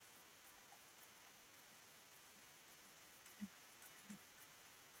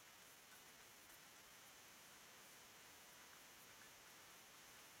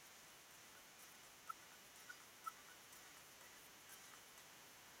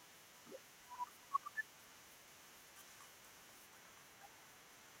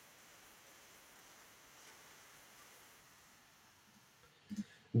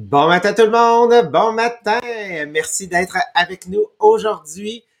Bon matin tout le monde, bon matin. Merci d'être avec nous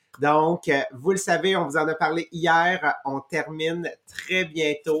aujourd'hui. Donc, vous le savez, on vous en a parlé hier. On termine très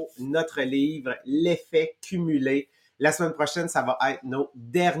bientôt notre livre, L'effet cumulé. La semaine prochaine, ça va être nos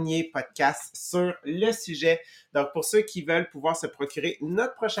derniers podcasts sur le sujet. Donc, pour ceux qui veulent pouvoir se procurer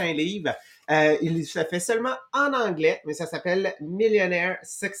notre prochain livre, il se fait seulement en anglais, mais ça s'appelle Millionaire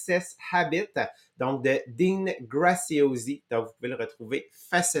Success Habit, donc de Dean Graziosi. Donc, vous pouvez le retrouver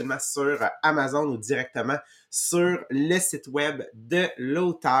facilement sur Amazon ou directement sur le site web de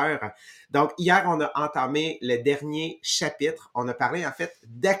l'auteur. Donc, hier, on a entamé le dernier chapitre. On a parlé en fait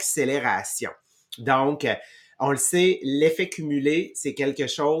d'accélération. Donc, on le sait, l'effet cumulé, c'est quelque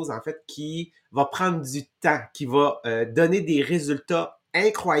chose en fait qui va prendre du temps, qui va donner des résultats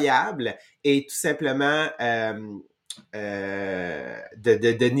incroyables et tout simplement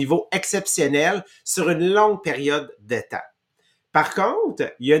de niveau exceptionnel sur une longue période de temps. Par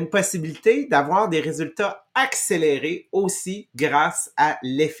contre, il y a une possibilité d'avoir des résultats accélérés aussi grâce à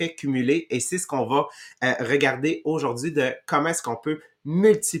l'effet cumulé et c'est ce qu'on va regarder aujourd'hui de comment est-ce qu'on peut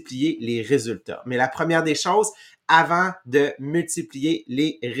multiplier les résultats. Mais la première des choses, avant de multiplier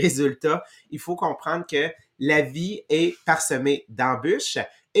les résultats, il faut comprendre que la vie est parsemée d'embûches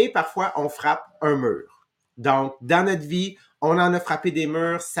et parfois on frappe un mur. Donc, dans notre vie, on en a frappé des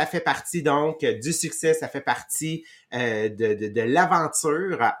murs, ça fait partie donc du succès, ça fait partie de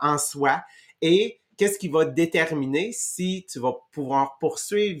l'aventure en soi. Et qu'est-ce qui va déterminer si tu vas pouvoir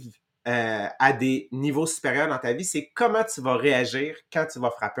poursuivre à des niveaux supérieurs dans ta vie, c'est comment tu vas réagir quand tu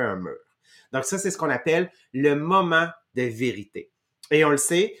vas frapper un mur. Donc ça, c'est ce qu'on appelle le moment de vérité. Et on le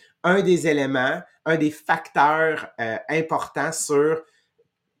sait, un des éléments, un des facteurs importants sur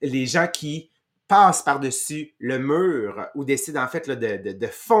les gens qui passent par-dessus le mur ou décident en fait là, de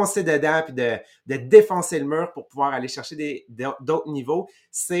foncer dedans puis de défoncer le mur pour pouvoir aller chercher d'autres niveaux,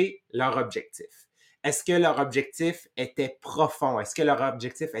 c'est leur objectif. Est-ce que leur objectif était profond? Est-ce que leur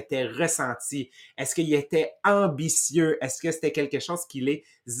objectif était ressenti? Est-ce qu'il était ambitieux? Est-ce que c'était quelque chose qui les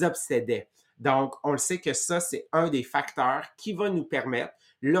obsédait? Donc, on le sait que ça, c'est un des facteurs qui va nous permettre,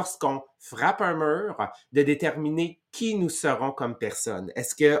 lorsqu'on frappe un mur, de déterminer qui nous serons comme personne.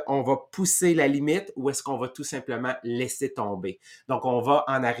 Est-ce qu'on va pousser la limite ou est-ce qu'on va tout simplement laisser tomber? Donc, on va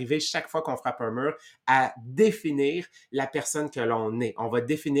en arriver chaque fois qu'on frappe un mur à définir la personne que l'on est. On va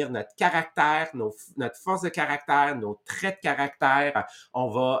définir notre caractère, notre force de caractère, nos traits de caractère. On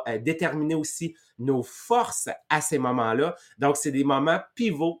va déterminer aussi nos forces à ces moments-là. Donc, c'est des moments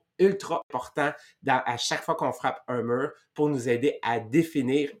pivots ultra importants à chaque fois qu'on frappe un mur pour nous aider à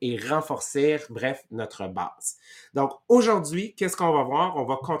définir et renforcer, bref, notre base. Donc, aujourd'hui, qu'est-ce qu'on va voir? On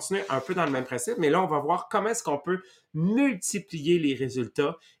va continuer un peu dans le même principe, mais là, on va voir comment est-ce qu'on peut multiplier les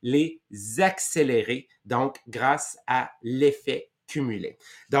résultats, les accélérer, donc grâce à l'effet cumulé.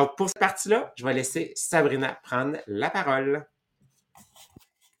 Donc, pour cette partie-là, je vais laisser Sabrina prendre la parole.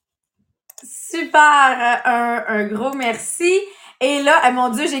 Super, un gros merci. Et là, mon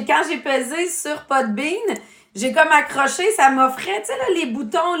Dieu, quand j'ai pesé sur Podbean, j'ai comme accroché, ça m'offrait, tu sais, là, les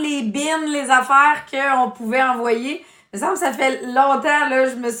boutons, les bins, les affaires qu'on pouvait envoyer. Il me semble que ça fait longtemps, là,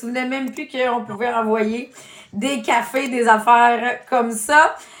 je me souvenais même plus qu'on pouvait envoyer des cafés, des affaires comme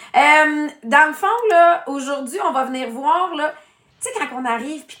ça. Dans le fond, là, aujourd'hui, on va venir voir, là, tu sais, quand on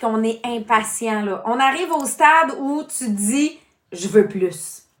arrive puis qu'on est impatient, là, on arrive au stade où tu dis, je veux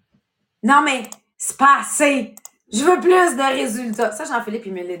plus. Non, mais c'est pas assez. Je veux plus de résultats. Ça, Jean-Philippe,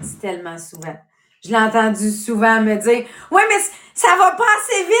 il me l'a dit tellement souvent. Je l'ai entendu souvent me dire, ouais, mais ça va pas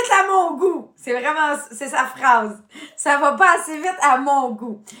assez vite à mon goût. C'est sa phrase. Ça va pas assez vite à mon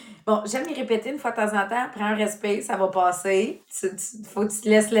goût. Bon, j'aime y répéter une fois de temps en temps. Prends un respect, ça va passer. Faut que tu te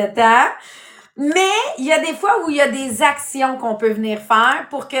laisses le temps. Mais il y a des fois où il y a des actions qu'on peut venir faire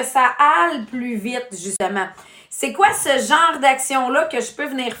pour que ça aille plus vite, justement. C'est quoi ce genre d'action-là que je peux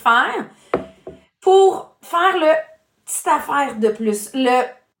venir faire pour faire le petite affaire de plus,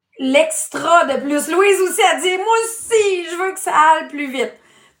 l'extra de plus? Louise aussi a dit, moi aussi, je veux que ça aille plus vite.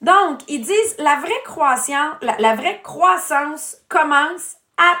 Donc, ils disent, la vraie croissance commence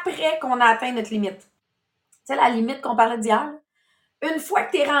après qu'on a atteint notre limite. Tu sais, la limite qu'on parlait d'hier, là? Une fois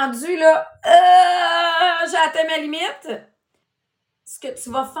que tu es rendu, là, j'ai atteint ma limite, ce que tu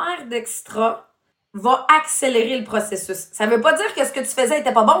vas faire d'extra va accélérer le processus. Ça veut pas dire que ce que tu faisais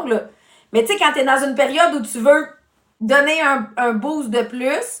était pas bon, là. Mais tu sais, quand tu es dans une période où tu veux donner un boost de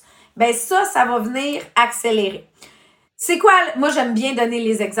plus, ben ça va venir accélérer. C'est quoi? Moi, j'aime bien donner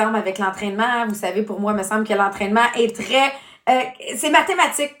les exemples avec l'entraînement. Vous savez, pour moi, il me semble que l'entraînement est très... c'est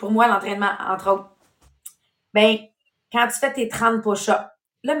mathématique pour moi, l'entraînement, entre autres. Ben, quand tu fais tes 30 push-ups,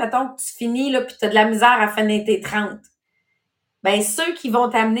 là, mettons que tu finis, là, puis tu as de la misère à finir tes 30. Ben, ceux qui vont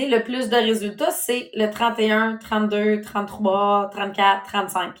t'amener le plus de résultats, c'est le 31, 32, 33, 34,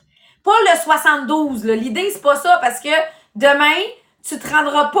 35. Pas le 72, là. L'idée, c'est pas ça, parce que demain, tu te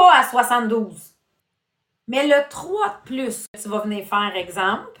rendras pas à 72. Mais le 3 de plus que tu vas venir faire,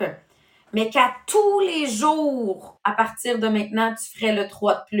 exemple, mais qu'à tous les jours, à partir de maintenant, tu ferais le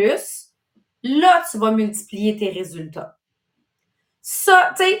 3 de plus, là, tu vas multiplier tes résultats.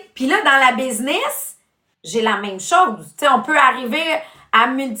 Ça, tu sais, puis là, dans la business, j'ai la même chose. Tu sais, on peut arriver à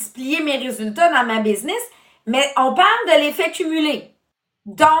multiplier mes résultats dans ma business, mais on parle de l'effet cumulé.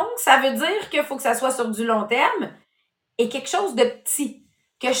 Donc, ça veut dire qu'il faut que ça soit sur du long terme et quelque chose de petit,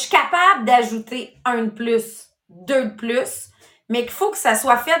 que je suis capable d'ajouter un de plus, deux de plus, mais qu'il faut que ça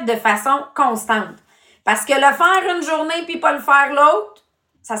soit fait de façon constante. Parce que le faire une journée puis pas le faire l'autre,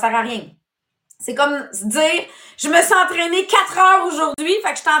 ça sert à rien. C'est comme se dire, je me suis entraînée 4 heures aujourd'hui,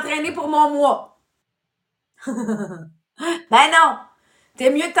 fait que je t'ai entraînée pour mon mois. Ben non! T'es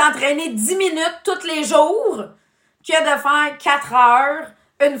mieux de t'entraîner 10 minutes tous les jours que de faire 4 heures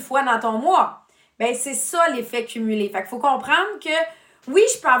une fois dans ton mois. Ben c'est ça l'effet cumulé. Fait qu'il faut comprendre que oui,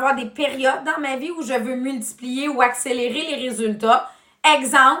 je peux avoir des périodes dans ma vie où je veux multiplier ou accélérer les résultats.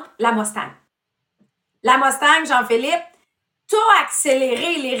 Exemple, la Mustang. La Mustang, Jean-Philippe, t'as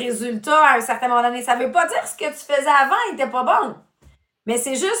accéléré les résultats à un certain moment donné. Ça veut pas dire que ce que tu faisais avant n'était pas bon. Mais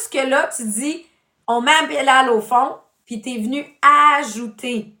c'est juste que là, tu dis, on met un pédale au fond, puis t'es venu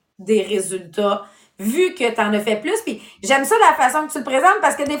ajouter des résultats, vu que t'en as fait plus. Puis j'aime ça la façon que tu le présentes,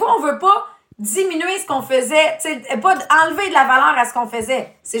 parce que des fois, on veut pas diminuer ce qu'on faisait, tu sais, pas enlever de la valeur à ce qu'on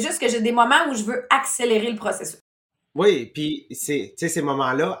faisait. C'est juste que j'ai des moments où je veux accélérer le processus. Oui, puis ces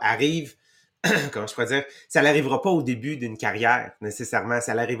moments-là arrivent, comment je pourrais dire, ça n'arrivera pas au début d'une carrière nécessairement,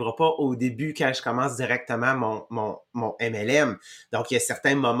 ça n'arrivera pas au début quand je commence directement mon MLM. Donc, il y a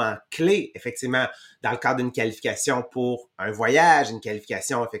certains moments clés, effectivement, dans le cadre d'une qualification pour un voyage, une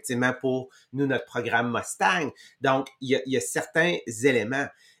qualification, effectivement, pour nous, notre programme Mustang. Donc, il y a certains éléments.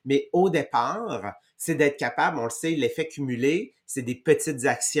 Mais au départ, c'est d'être capable, on le sait, l'effet cumulé, c'est des petites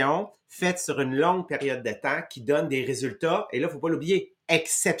actions faites sur une longue période de temps qui donnent des résultats, et là, faut pas l'oublier,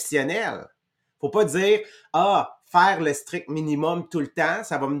 exceptionnels. Faut pas dire, faire le strict minimum tout le temps,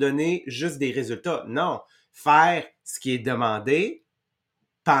 ça va me donner juste des résultats. Non, faire ce qui est demandé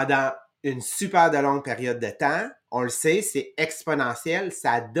pendant une super de longue période de temps, on le sait, c'est exponentiel,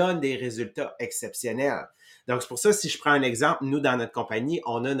 ça donne des résultats exceptionnels. Donc, c'est pour ça, si je prends un exemple, nous, dans notre compagnie,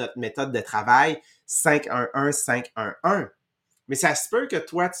 on a notre méthode de travail 5-1-1-5-1-1. Mais ça se peut que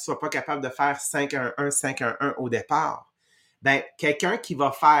toi, tu ne sois pas capable de faire 5-1-1, 5-1-1 au départ. Ben, quelqu'un qui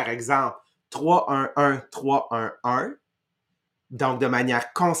va faire, exemple, 3-1-1, 3-1-1, donc de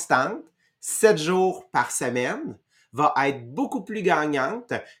manière constante, 7 jours par semaine, va être beaucoup plus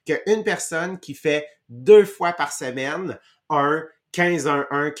gagnante qu'une personne qui fait 2 fois par semaine un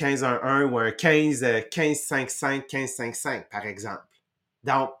 15-1-1, 15-1-1 ou un 15-5-5, 15-5-5, par exemple.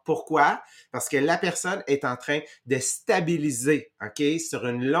 Donc, pourquoi? Parce que la personne est en train de stabiliser, OK, sur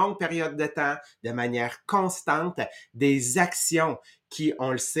une longue période de temps, de manière constante, des actions qui,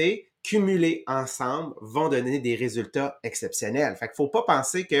 on le sait, cumulées ensemble, vont donner des résultats exceptionnels. Fait qu'il faut pas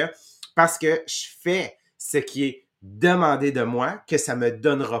penser que parce que je fais ce qui est demandé de moi, que ça me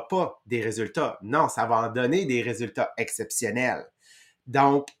donnera pas des résultats. Non, ça va en donner des résultats exceptionnels.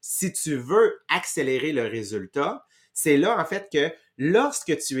 Donc, si tu veux accélérer le résultat, c'est là, en fait, que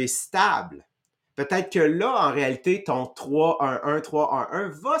lorsque tu es stable, peut-être que là, en réalité, ton 3-1-1, 3-1-1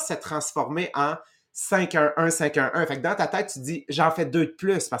 va se transformer en 5-1-1, 5-1-1. Fait que dans ta tête, tu dis, j'en fais 2 de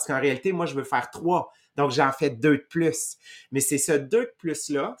plus, parce qu'en réalité, moi, je veux faire 3. Donc, j'en fais 2 de plus. Mais c'est ce 2 de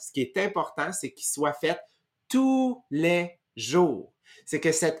plus-là, ce qui est important, c'est qu'il soit fait tous les jours. C'est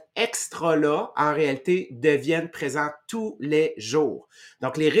que cet extra-là, en réalité, devienne présent tous les jours.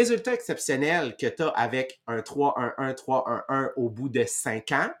 Donc, les résultats exceptionnels que tu as avec un 3-1-1, 3-1-1 au bout de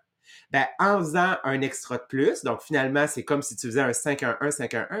 5 ans, ben, en faisant un extra de plus, donc finalement, c'est comme si tu faisais un 5-1-1,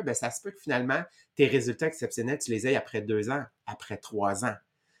 5-1-1, ben, ça se peut que finalement, tes résultats exceptionnels, tu les aies après 2 ans, après 3 ans.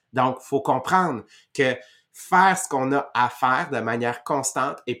 Donc, il faut comprendre que faire ce qu'on a à faire de manière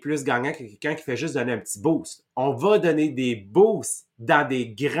constante est plus gagnant que quelqu'un qui fait juste donner un petit boost. On va donner des boosts dans des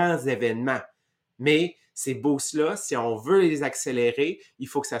grands événements, mais ces boosts-là, si on veut les accélérer, il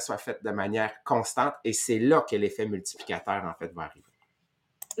faut que ça soit fait de manière constante et c'est là que l'effet multiplicateur, en fait, va arriver.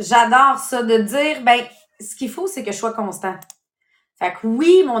 J'adore ça de dire, ben, ce qu'il faut, c'est que je sois constant. Fait que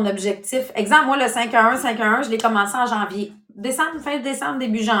oui, mon objectif, exemple, moi, le 5-1-1, 5-1-1, je l'ai commencé en janvier. Fin décembre,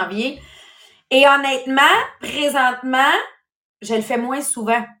 début janvier. Et honnêtement, présentement, je le fais moins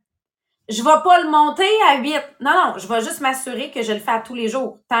souvent. Je vais pas le monter à 8. Non, je vais juste m'assurer que je le fais à tous les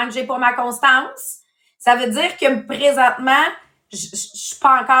jours. Tant que j'ai pas ma constance, ça veut dire que présentement, je suis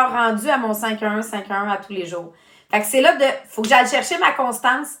pas encore rendue à mon 5-1, 5-1 à tous les jours. Fait que c'est là faut que j'aille chercher ma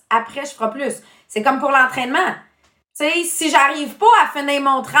constance. Après, je ferai plus. C'est comme pour l'entraînement. Tu sais, si j'arrive pas à finir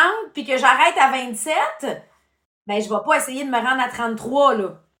mon 30 puis que j'arrête à 27, ben, je vais pas essayer de me rendre à 33,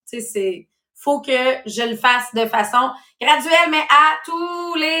 là. Tu sais, faut que je le fasse de façon graduelle, mais à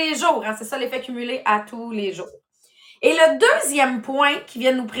tous les jours. Hein? C'est ça l'effet cumulé à tous les jours. Et le deuxième point qu'ils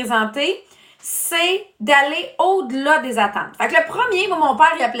viennent nous présenter, c'est d'aller au-delà des attentes. Fait que le premier, moi, mon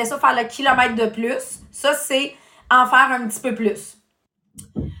père, il appelait ça faire le kilomètre de plus. Ça, c'est en faire un petit peu plus.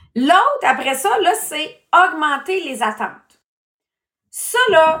 L'autre, après ça, là, c'est augmenter les attentes. Ça,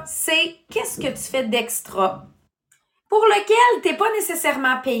 là, c'est qu'est-ce que tu fais d'extra pour lequel tu n'es pas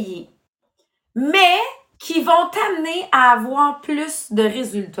nécessairement payé, mais qui vont t'amener à avoir plus de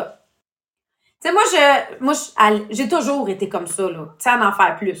résultats. Tu sais, moi, j'ai toujours été comme ça, là. Tu sais, en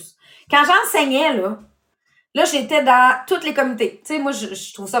faire plus. Quand j'enseignais, là, j'étais dans tous les comités. Tu sais, moi,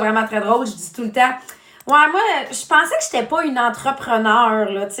 je trouve ça vraiment très drôle. Je dis tout le temps, ouais, moi, je pensais que j'étais pas une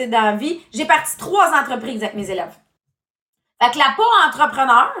entrepreneur, là, tu sais, dans la vie. J'ai parti 3 entreprises avec mes élèves. Fait que la pas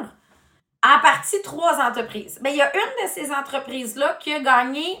entrepreneur a parti 3 entreprises. Ben, il y a une de ces entreprises-là qui a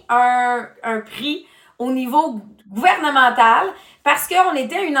gagné un prix au niveau gouvernemental parce qu'on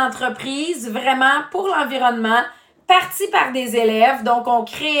était une entreprise vraiment pour l'environnement, partie par des élèves. Donc, on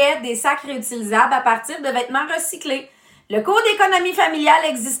créait des sacs réutilisables à partir de vêtements recyclés. Le cours d'économie familiale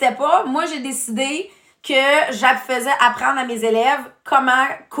n'existait pas. Moi, j'ai décidé que je faisais apprendre à mes élèves comment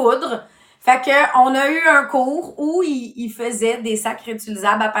coudre. Fait que on a eu un cours où ils faisaient des sacs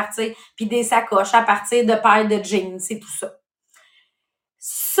réutilisables à partir, puis des sacoches à partir de paires de jeans, c'est tout ça.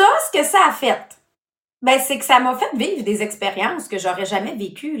 Ça, ce que ça a fait, ben c'est que ça m'a fait vivre des expériences que j'aurais jamais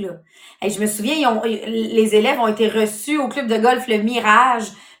vécues, là. Et je me souviens, les élèves ont été reçus au club de golf Le Mirage.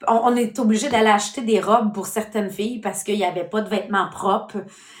 On est obligé d'aller acheter des robes pour certaines filles parce qu'il y avait pas de vêtements propres.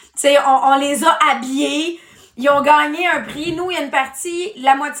 Tu sais, on les a habillés. Ils ont gagné un prix. Nous, il y a une partie,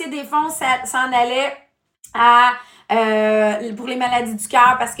 la moitié des fonds s'en allait à pour les maladies du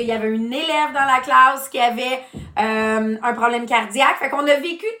cœur parce qu'il y avait une élève dans la classe qui avait un problème cardiaque. Fait qu'on a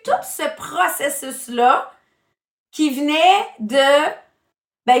vécu tout ce processus-là qui venait de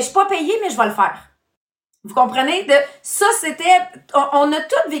ben, je suis pas payée, mais je vais le faire. Vous comprenez? Ça, c'était... On a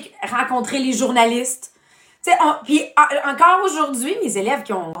tous rencontré les journalistes. Puis encore aujourd'hui, mes élèves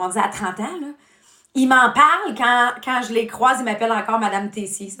qui ont grandi à 30 ans, là, ils m'en parlent quand je les croise. Ils m'appellent encore Madame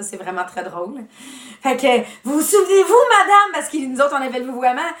Tessier. Ça, c'est vraiment très drôle. Fait que, vous vous, madame? Parce que nous autres, on avait le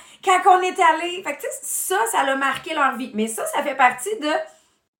vouvoiement. Quand on est allé... Fait que, tu sais, ça l'a marqué leur vie. Mais ça fait partie de...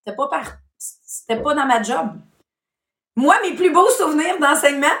 C'était pas dans ma job. Moi, mes plus beaux souvenirs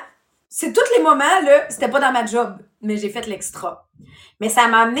d'enseignement, c'est tous les moments, là, c'était pas dans ma job. Mais j'ai fait l'extra. Mais ça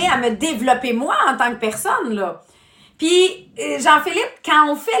m'a amené à me développer moi en tant que personne, là. Puis, Jean-Philippe, quand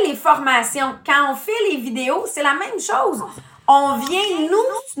on fait les formations, quand on fait les vidéos, c'est la même chose. On vient,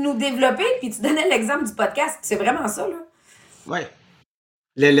 nous développer, puis tu donnais l'exemple du podcast. C'est vraiment ça, là. Oui.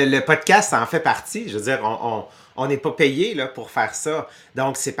 Le podcast, ça en fait partie. Je veux dire, on n'est pas payé là, pour faire ça.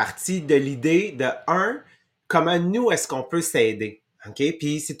 Donc, c'est parti de l'idée de, comment nous, est-ce qu'on peut s'aider? OK?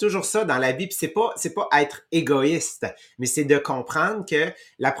 Puis c'est toujours ça dans la vie. Puis c'est pas être égoïste, mais c'est de comprendre que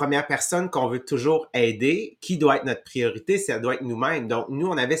la première personne qu'on veut toujours aider, qui doit être notre priorité, ça doit être nous-mêmes. Donc, nous,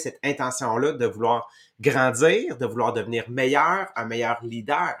 on avait cette intention-là de vouloir grandir, de vouloir devenir meilleur, un meilleur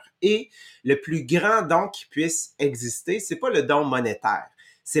leader. Et le plus grand don qui puisse exister, c'est pas le don monétaire,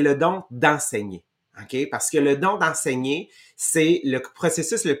 c'est le don d'enseigner. OK? Parce que le don d'enseigner, c'est le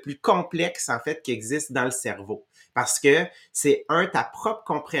processus le plus complexe, en fait, qui existe dans le cerveau. Parce que c'est ta propre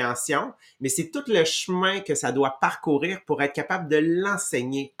compréhension, mais c'est tout le chemin que ça doit parcourir pour être capable de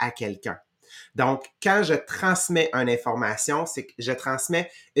l'enseigner à quelqu'un. Donc, quand je transmets une information, c'est que je transmets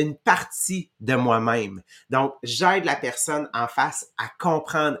une partie de moi-même. Donc, j'aide la personne en face à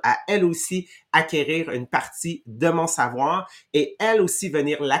comprendre, à elle aussi acquérir une partie de mon savoir et elle aussi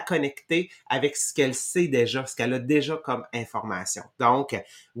venir la connecter avec ce qu'elle sait déjà, ce qu'elle a déjà comme information. Donc,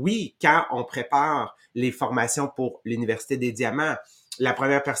 oui, quand on prépare les formations pour l'Université des Diamants, la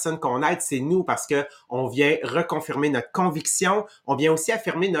première personne qu'on aide, c'est nous parce que on vient reconfirmer notre conviction, on vient aussi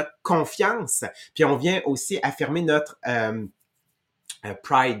affirmer notre confiance, puis on vient aussi affirmer notre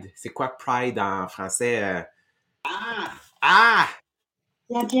pride. C'est quoi pride en français? Ah!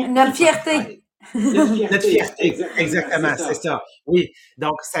 Notre fierté. Notre fierté, exactement, c'est ça. Oui,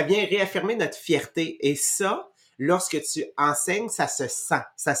 donc ça vient réaffirmer notre fierté et ça, lorsque tu enseignes, ça se sent,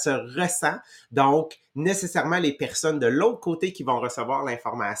 ça se ressent. Donc, nécessairement, les personnes de l'autre côté qui vont recevoir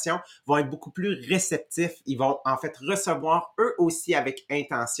l'information vont être beaucoup plus réceptifs. Ils vont en fait recevoir eux aussi avec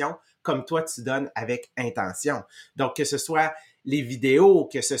intention, comme toi tu donnes avec intention. Donc, que ce soit les vidéos,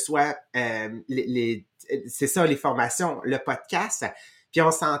 que ce soit c'est ça, les formations, le podcast. Puis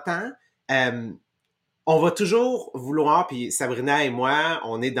on s'entend, on va toujours vouloir, puis Sabrina et moi,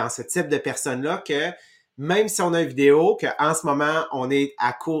 on est dans ce type de personnes-là que même si on a une vidéo, qu'en ce moment, on est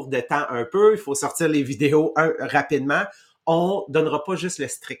à court de temps un peu, il faut sortir les vidéos rapidement, on donnera pas juste le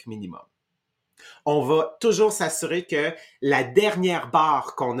strict minimum. On va toujours s'assurer que la dernière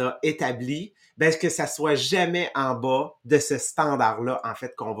barre qu'on a établie, ben, que ça soit jamais en bas de ce standard-là, en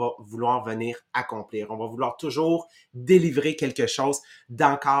fait, qu'on va vouloir venir accomplir. On va vouloir toujours délivrer quelque chose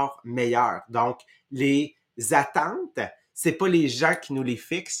d'encore meilleur. Donc, les attentes, c'est pas les gens qui nous les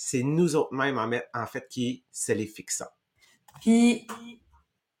fixent, c'est nous autres mêmes, en fait, qui se les fixons. Puis,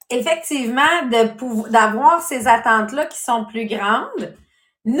 effectivement, d'avoir ces attentes-là qui sont plus grandes,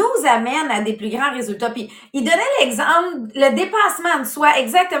 nous amène à des plus grands résultats. Puis, il donnait l'exemple, le dépassement de soi,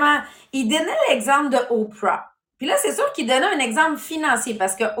 exactement. Il donnait l'exemple de Oprah. Puis là, c'est sûr qu'il donnait un exemple financier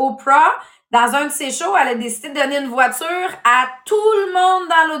parce que Oprah, dans un de ses shows, elle a décidé de donner une voiture à tout le monde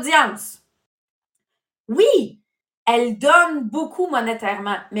dans l'audience. Oui, elle donne beaucoup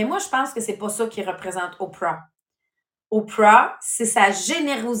monétairement, mais moi, je pense que c'est pas ça qui représente Oprah. Oprah, c'est sa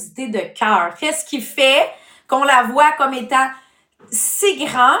générosité de cœur. Qu'est-ce qui fait qu'on la voit comme étant si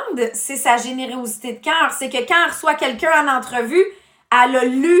grande, c'est sa générosité de cœur. C'est que quand elle reçoit quelqu'un en entrevue, elle a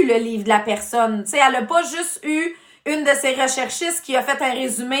lu le livre de la personne. Tu sais, elle a pas juste eu une de ses recherchistes qui a fait un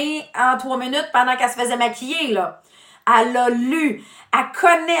résumé en 3 minutes pendant qu'elle se faisait maquiller, là. Elle a lu. Elle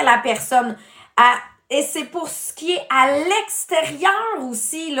connaît la personne. Et c'est pour ce qui est à l'extérieur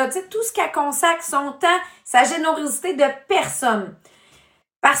aussi, là. Tu sais, tout ce qu'elle consacre son temps, sa générosité de personne.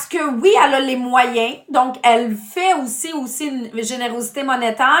 Parce que oui, elle a les moyens, donc elle fait aussi une générosité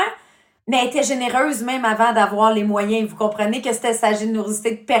monétaire, mais elle était généreuse même avant d'avoir les moyens. Vous comprenez que c'était sa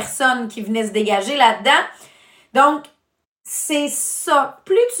générosité de personne qui venait se dégager là-dedans. Donc, c'est ça.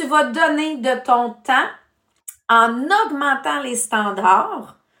 Plus tu vas donner de ton temps en augmentant les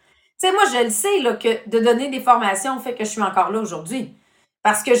standards. Tu sais, moi, je le sais là, que de donner des formations fait que je suis encore là aujourd'hui.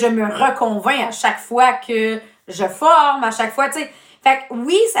 Parce que je me reconvainc à chaque fois que je forme, à chaque fois, tu sais. Fait que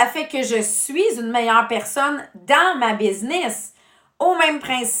oui, ça fait que je suis une meilleure personne dans ma business. Au même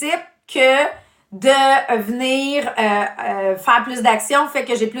principe que de venir faire plus d'actions fait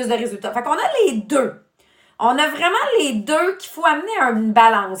que j'ai plus de résultats. Fait qu'on a les deux. On a vraiment les deux qu'il faut amener à une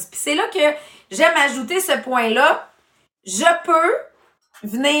balance. Puis c'est là que j'aime ajouter ce point-là. Je peux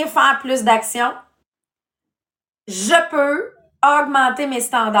venir faire plus d'actions. Je peux augmenter mes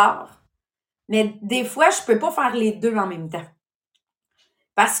standards. Mais des fois, je peux pas faire les deux en même temps.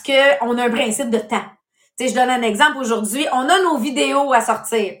 Parce qu'on a un principe de temps. Tu sais, je donne un exemple aujourd'hui. On a nos vidéos à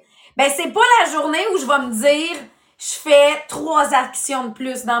sortir. Ben, c'est pas la journée où je vais me dire, je fais 3 actions de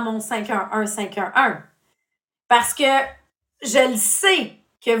plus dans mon 5-1-1, 5-1-1. Parce que je le sais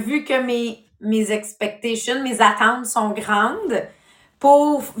que vu que mes expectations, mes attentes sont grandes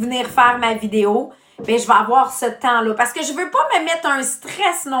pour venir faire ma vidéo, ben, je vais avoir ce temps-là. Parce que je veux pas me mettre un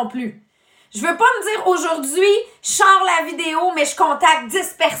stress non plus. Je veux pas me dire aujourd'hui, je sors la vidéo, mais je contacte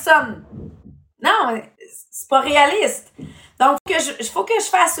 10 personnes. Non, c'est pas réaliste. Donc, il faut que je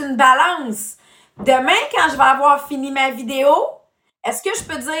fasse une balance. Demain, quand je vais avoir fini ma vidéo, est-ce que je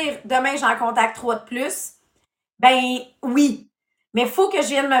peux dire demain, j'en contacte 3 de plus? Ben oui. Mais il faut que je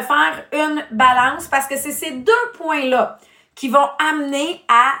vienne me faire une balance parce que c'est ces 2 points-là qui vont amener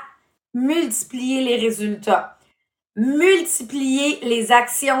à multiplier les résultats. Multiplier les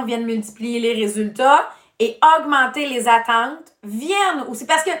actions viennent multiplier les résultats et augmenter les attentes viennent aussi.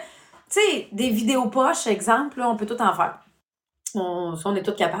 Parce que, tu sais, des vidéos poches, exemple, là, on peut tout en faire. On est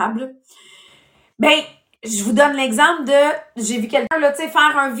tous capables. Ben, je vous donne l'exemple j'ai vu quelqu'un, là, tu sais,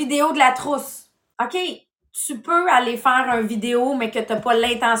 faire un vidéo de la trousse. OK, tu peux aller faire un vidéo, mais que tu n'as pas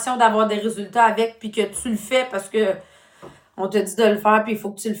l'intention d'avoir des résultats avec, puis que tu le fais parce que on te dit de le faire, puis il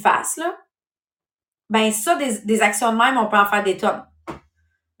faut que tu le fasses, là. Ben ça, des actions de même, on peut en faire des tonnes.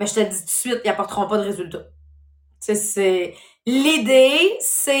 Mais je te dis tout de suite, ils n'apporteront pas de résultats. L'idée,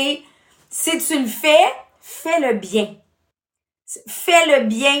 c'est, si tu le fais-le bien. Fais-le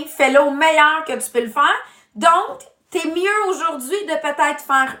bien, fais-le au meilleur que tu peux le faire. Donc, t'es mieux aujourd'hui de peut-être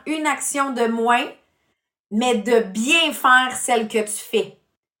faire une action de moins, mais de bien faire celle que tu fais.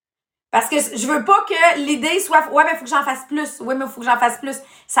 Parce que je veux pas que l'idée soit « Ouais, mais il faut que j'en fasse plus. Ouais, mais il faut que j'en fasse plus. »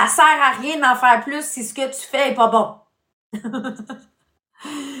 Ça sert à rien d'en faire plus si ce que tu fais est pas bon.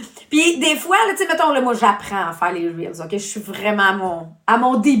 Puis des fois, là, tu sais, mettons, là, moi, j'apprends à faire les Reels, OK? Je suis vraiment à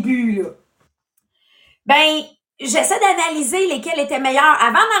mon début, là. Ben, j'essaie d'analyser lesquels étaient meilleurs.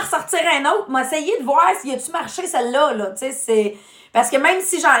 Avant d'en ressortir un autre, m'essayer de voir s'il a-tu marché celle-là, là. Tu sais, c'est... Parce que même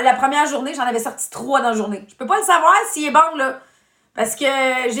si la première journée, j'en avais sorti 3 dans la journée. Je peux pas le savoir s'il est bon, là. Parce que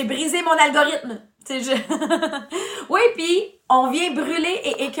j'ai brisé mon algorithme. Oui, puis on vient brûler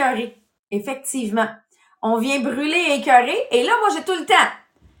et écœurer. Effectivement. On vient brûler et écœurer. Et là, moi, j'ai tout le temps.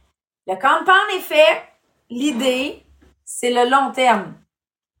 Le compound effet, l'idée, c'est le long terme.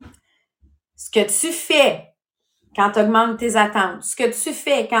 Ce que tu fais quand tu augmentes tes attentes, ce que tu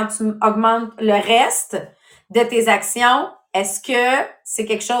fais quand tu augmentes le reste de tes actions, est-ce que c'est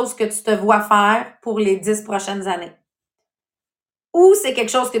quelque chose que tu te vois faire pour les 10 prochaines années? Ou c'est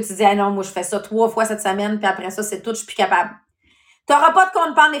quelque chose que tu dis, ah non, moi je fais ça 3 fois cette semaine, puis après ça, c'est tout, je suis plus capable. Tu n'auras pas de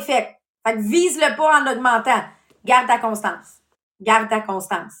compound effet. Fait que vise-le pas en augmentant. Garde ta constance. Garde ta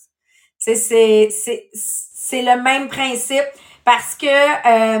constance. C'est le même principe parce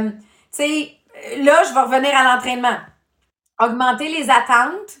que, tu sais, là, je vais revenir à l'entraînement. Augmenter les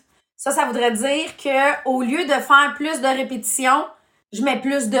attentes, ça voudrait dire que au lieu de faire plus de répétitions, je mets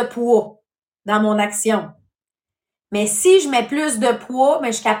plus de poids dans mon action. Mais si je mets plus de poids, mais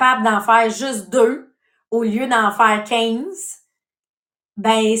je suis capable d'en faire juste 2 au lieu d'en faire 15,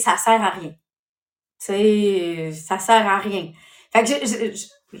 ben ça sert à rien. Tu sais, ça sert à rien. Fait que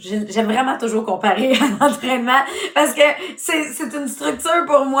j'aime vraiment toujours comparer à l'entraînement parce que c'est une structure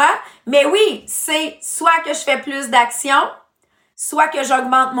pour moi. Mais oui, c'est soit que je fais plus d'actions, soit que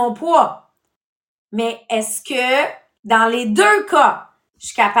j'augmente mon poids. Mais est-ce que dans les 2 cas, je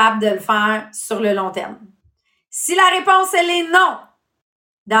suis capable de le faire sur le long terme? Si la réponse, elle est non,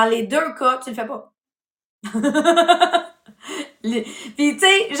 dans les 2 cas, tu le fais pas. Puis, tu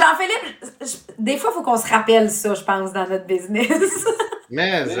sais, Jean-Philippe, des fois, il faut qu'on se rappelle ça, je pense, dans notre business.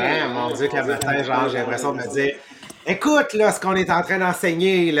 Mais, mon Dieu, que le matin, genre, j'ai l'impression de me dire, écoute, là, ce qu'on est en train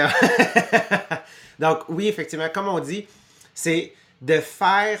d'enseigner, là. Donc, oui, effectivement, comme on dit, c'est de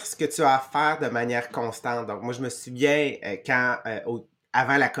faire ce que tu as à faire de manière constante. Donc, moi, je me souviens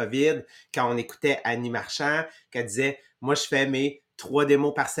avant la COVID, quand on écoutait Annie Marchand, qu'elle disait, moi, je fais mes 3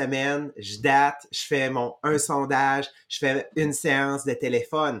 démos par semaine, je date, je fais un sondage, je fais une séance de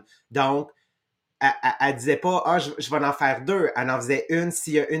téléphone. Donc, elle disait pas, je vais en faire 2. Elle en faisait une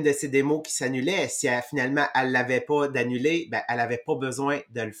s'il y a une de ses démos qui s'annulait. Si finalement, elle l'avait pas d'annuler, ben, elle avait pas besoin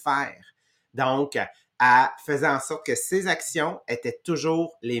de le faire. Donc, elle faisait en sorte que ses actions étaient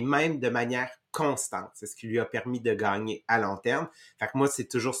toujours les mêmes de manière constante. C'est ce qui lui a permis de gagner à long terme. Fait que moi, c'est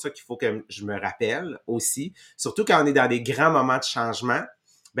toujours ça qu'il faut que je me rappelle aussi. Surtout quand on est dans des grands moments de changement,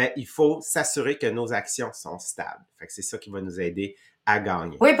 ben, il faut s'assurer que nos actions sont stables. Fait que c'est ça qui va nous aider à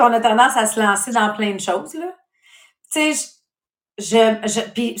gagner. Oui, puis on a tendance à se lancer dans plein de choses, là. Tu sais,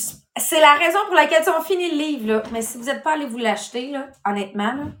 puis c'est la raison pour laquelle on finit le livre, là. Mais si vous n'êtes pas allé vous l'acheter, là,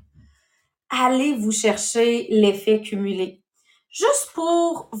 honnêtement, là, allez vous chercher l'effet cumulé. Juste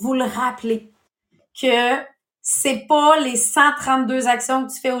pour vous le rappeler que c'est pas les 132 actions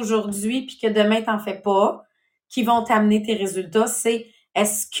que tu fais aujourd'hui puis que demain t'en fais pas qui vont t'amener tes résultats. C'est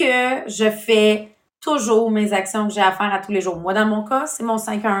est-ce que je fais toujours mes actions que j'ai à faire à tous les jours. Moi, dans mon cas, c'est mon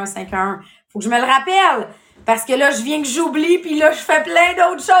 5-1, 5-1. Faut que je me le rappelle parce que là, je viens que j'oublie puis là, je fais plein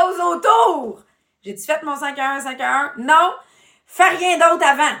d'autres choses autour. J'ai-tu fait mon 5-1, 5-1? Non. Fais rien d'autre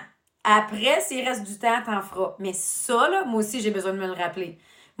avant. Après, s'il reste du temps, t'en feras. Mais ça, là, moi aussi, j'ai besoin de me le rappeler.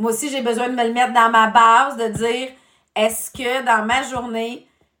 Moi aussi, j'ai besoin de me le mettre dans ma base, de dire, est-ce que dans ma journée,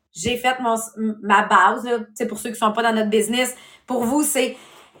 j'ai fait ma base, là, tu sais, pour ceux qui sont pas dans notre business, pour vous, c'est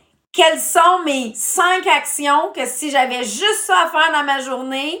quelles sont mes 5 actions que si j'avais juste ça à faire dans ma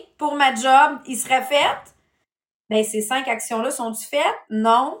journée pour ma job, ils seraient faites? Ben, ces 5 actions-là, sont-tu faites?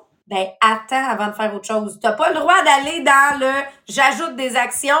 Non. Ben, attends avant de faire autre chose. T'as pas le droit d'aller dans le « j'ajoute des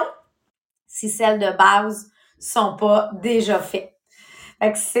actions » si celles de base sont pas déjà faites.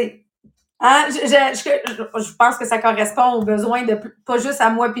 Fait que c'est... Hein, je pense que ça correspond aux besoins de pas juste à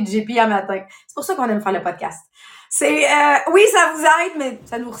moi puis de JP à matin. C'est pour ça qu'on aime faire le podcast. C'est oui, ça vous aide, mais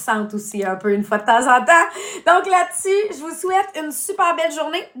ça nous ressente aussi un peu une fois de temps en temps. Donc là-dessus, je vous souhaite une super belle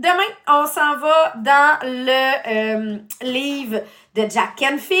journée. Demain, on s'en va dans le livre de Jack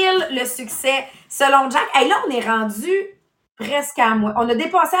Canfield, Le succès selon Jack. Et là, on est rendu presque à moitié. On a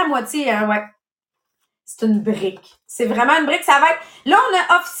dépassé à moitié, hein, ouais. C'est une brique. C'est vraiment une brique. Ça va être... Là,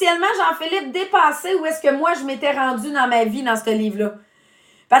 on a officiellement, Jean-Philippe, dépassé où est-ce que moi, je m'étais rendue dans ma vie dans ce livre-là.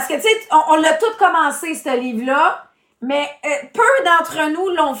 Parce que, tu sais, on l'a tout commencé, ce livre-là, mais peu d'entre nous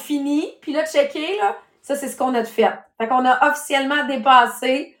l'ont fini. Puis là, checker, là, ça, c'est ce qu'on a fait. Fait qu'on a officiellement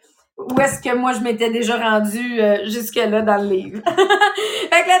dépassé où est-ce que moi, je m'étais déjà rendue jusque-là dans le livre.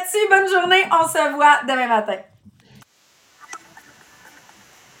 Fait que là-dessus, bonne journée. On se voit demain matin.